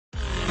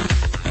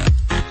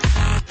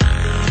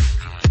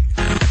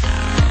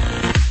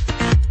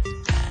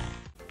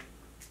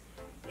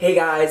Hey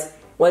guys,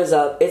 what is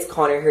up? It's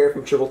Connor here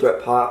from Triple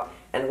Threat Pop,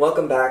 and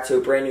welcome back to a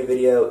brand new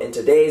video. In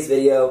today's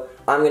video,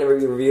 I'm going to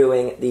be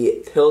reviewing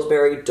the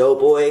Pillsbury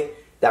Doughboy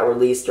that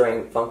released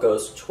during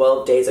Funko's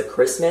 12 Days of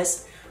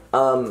Christmas.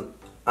 This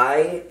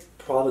is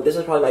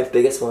probably my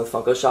biggest one with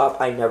Funko Shop.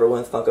 I never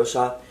win with Funko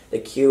Shop. The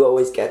queue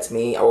always gets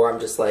me, or I'm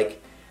just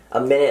like a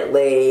minute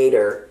late,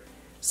 or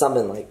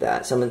something like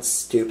that. Something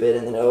stupid,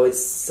 and then it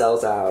always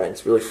sells out, and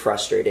it's really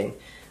frustrating.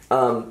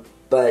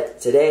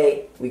 But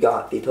today, we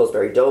got the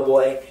Pillsbury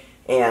Doughboy,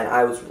 and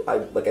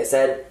like I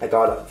said, I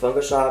got it off of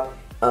Funko Shop.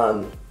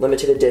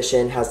 Limited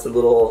edition, has the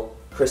little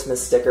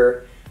Christmas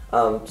sticker.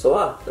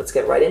 Let's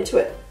get right into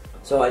it.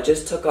 So I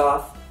just took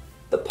off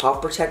the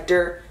pop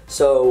protector,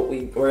 so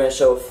we're going to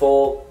show a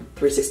full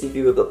 360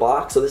 view of the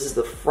box. So this is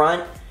the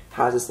front,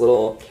 has this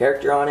little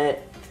character on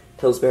it,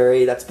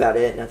 Pillsbury, that's about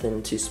it,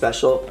 nothing too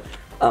special.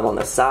 On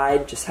the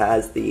side, just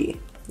has the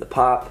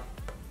pop,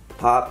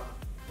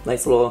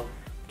 nice little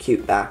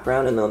cute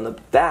background, and then on the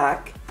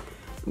back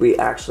we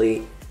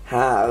actually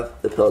have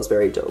the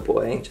Pillsbury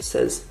Doughboy. It just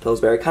says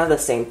Pillsbury, kind of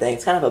the same thing.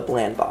 It's kind of a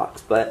bland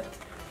box, but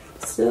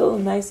still a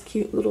nice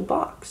cute little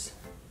box.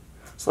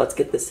 So let's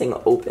get this thing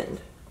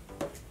opened.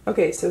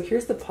 Okay, so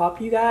here's the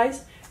pop, you guys.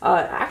 It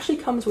actually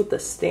comes with the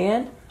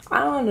stand.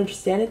 I don't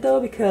understand it though,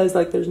 because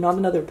like there's not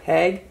another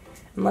peg,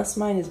 unless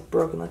mine is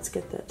broken. Let's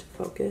get that to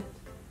focus.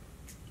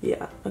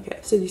 Yeah, okay,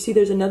 so you see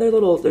there's another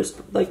little, there's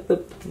like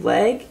the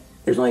leg.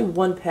 There's only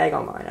one peg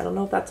on mine. I don't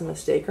know if that's a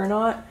mistake or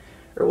not,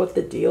 or what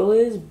the deal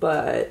is,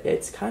 but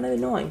it's kind of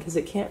annoying because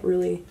it can't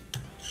really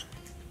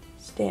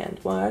stand.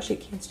 Well, actually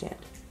it can't stand,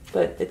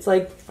 but it's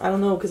like, I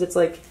don't know, because it's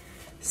like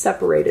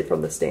separated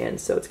from the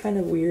stand, so it's kind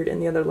of weird,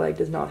 and the other leg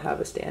does not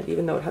have a stand,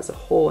 even though it has a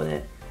hole in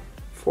it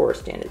for a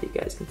stand, as you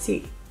guys can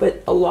see.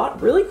 But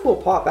really cool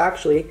pop,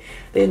 actually.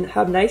 They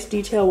have nice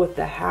detail with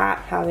the hat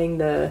having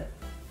the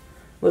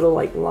little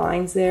like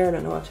lines there. I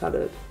don't know how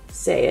to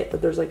say it,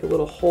 but there's like a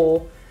little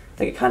hole.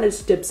 Like it kind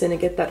of dips in and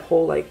get that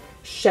whole like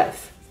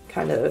chef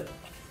kind of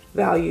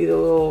value, the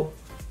little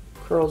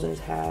curls in his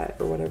hat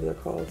or whatever they're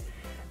called.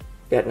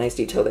 Got nice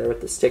detail there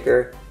with the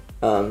sticker,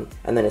 and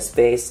then his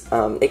face.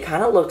 It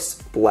kind of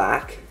looks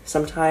black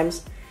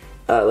sometimes,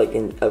 like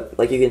you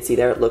can see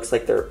there. It looks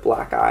like they're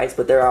black eyes,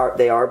 but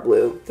they are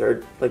blue.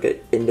 They're like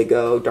an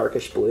indigo,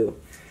 darkish blue,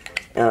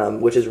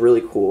 which is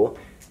really cool.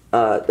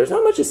 There's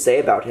not much to say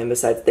about him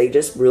besides they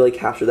just really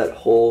capture that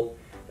whole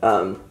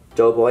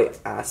Doughboy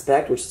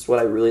aspect, which is what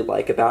I really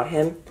like about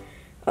him.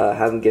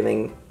 Have him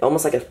giving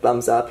almost like a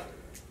thumbs up.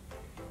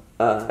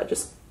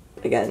 Just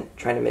again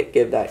trying to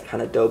give that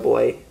kind of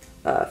Doughboy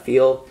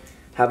feel.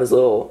 Have his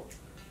little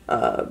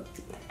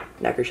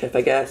neckerchief, I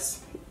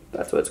guess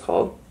that's what it's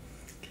called.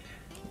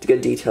 It's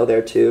good detail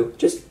there too.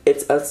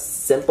 It's a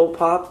simple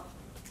pop,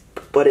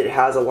 but it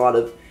has a lot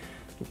of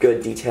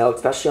good detail,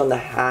 especially on the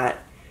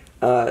hat.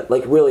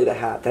 Like really the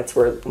hat, that's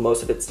where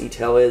most of its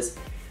detail is.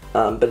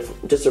 But it's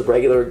just a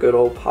regular good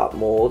old pop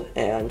mold,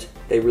 and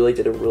they really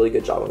did a really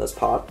good job on this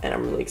pop, and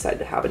I'm really excited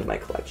to have it in my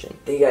collection.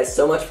 Thank you guys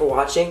so much for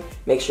watching.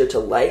 Make sure to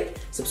like,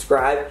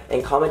 subscribe,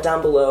 and comment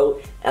down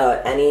below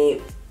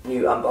any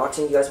new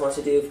unboxing you guys want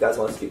to do. If you guys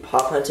want us to do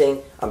pop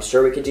hunting, I'm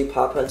sure we could do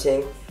pop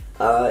hunting.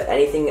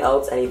 Anything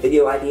else, any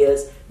video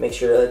ideas, make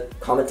sure to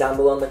comment down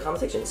below in the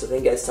comment section. So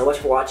thank you guys so much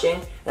for watching,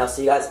 and I'll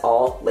see you guys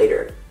all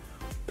later.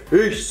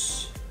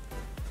 Peace!